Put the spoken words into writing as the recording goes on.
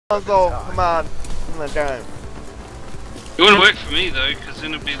Come on, game. It wouldn't work for me though, because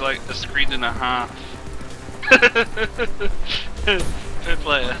then it'd be like a screen and a half. Per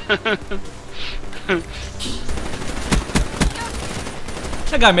player.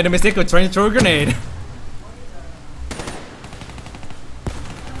 That guy made a mistake of trying to throw a grenade.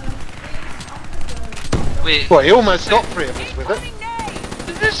 Wait. Well, he almost got 3 of us with it.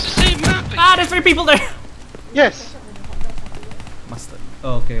 Is this the same map again? Ah, there's 3 people there! Yes. Must have.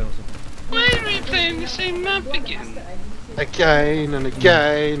 Oh, okay, also. Why are we playing the same map again? Again and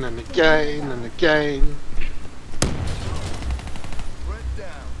again and again and again.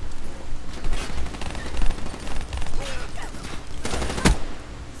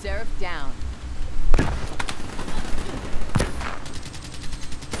 Seraph down.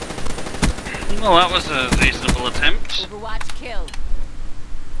 Well, that was a reasonable attempt. Overwatch kill.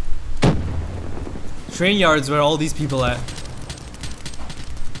 Train yards where all these people at.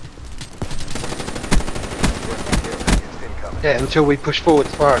 Yeah, until we push forward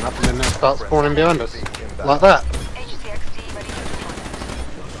far enough and then they'll start spawning behind us. Like that.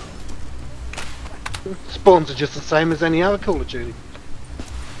 Spawns are just the same as any other Call of Duty.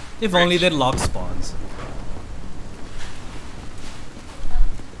 If only they'd lock spawns.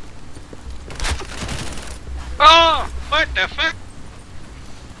 Oh! What the fuck?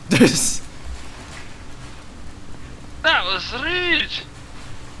 This. That was rude!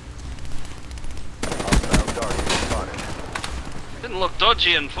 Didn't look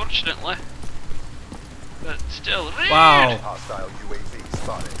dodgy, unfortunately. But still rude! Wow. Hostile UAV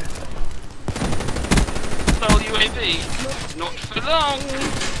spotted. Hostile UAV. Not for long!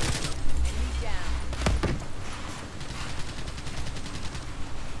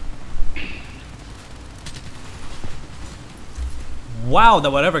 Wow,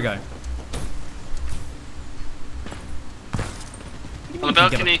 that whatever guy. On the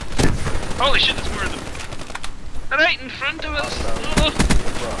balcony. Holy shit, there's more of them. They're right in front of us! Oh.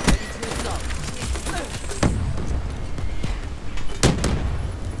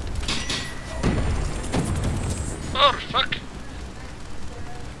 Oh, fuck!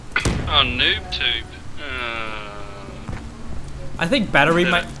 Oh, noob tube. I think battery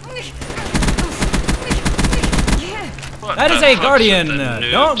might. What That is the a fuck's guardian! with the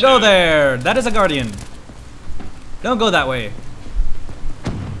noob Don't go tube? there! That is a guardian. Don't go that way.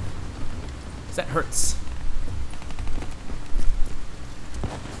 That hurts.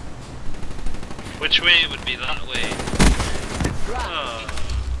 Which way would be that way?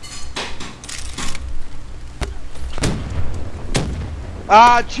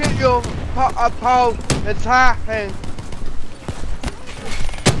 Oh. Shoot your pole, it's happening.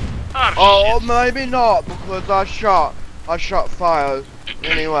 Oh, Oh, shit. maybe not, because I shot fire.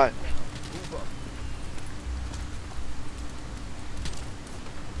 Anyway.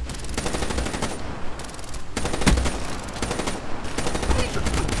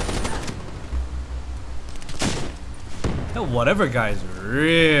 That whatever guy's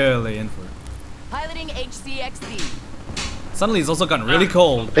really in for it. Piloting HCXD. Suddenly it's also gotten really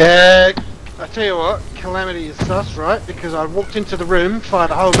cold. I tell you what, Calamity is sus, right? Because I walked into the room, fired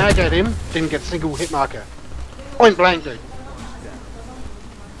a whole mag at him, didn't get a single hit marker. Point blank, dude.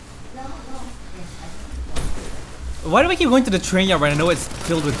 Why do we keep going to the train yard when I know it's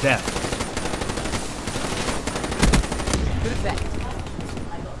filled with death? Good effect.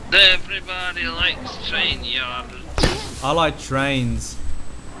 Everybody likes train yards. I like trains.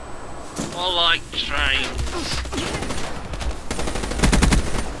 I like trains.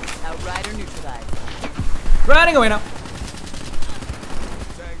 Outrider neutralized. Running away now.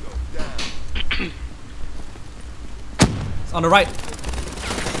 It's on the right.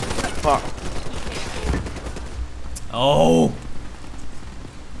 Fuck. Oh.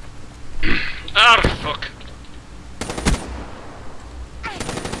 Ah, fuck.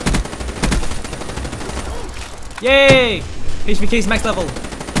 Yay! HVK's max level.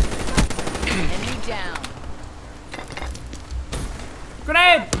 Enemy down.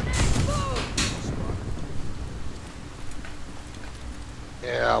 Grenade!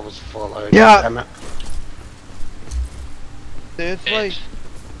 Yeah, I was followed. Yeah. Damn it. Seriously?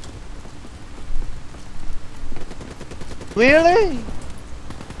 Really?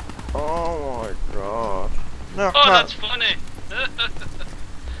 Oh my god. No, Oh, that's funny.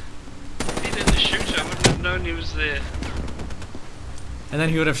 If he didn't shoot, I wouldn't have known he was there. And then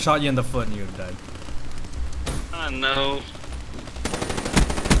he would have shot you in the foot and you would have died. I know.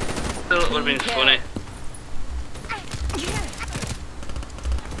 Still, it would have been funny.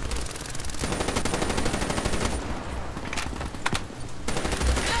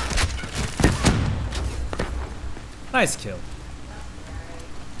 Nice kill.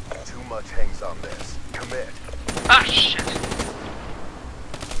 much hangs on this. Commit. Ah, shit.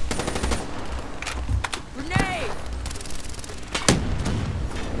 Grenade!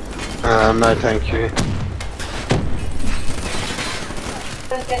 No thank you.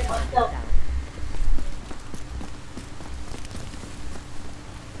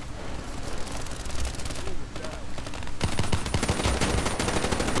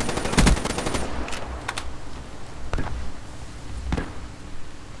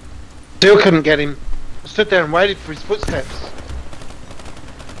 Still couldn't get him. I stood there and waited for his footsteps.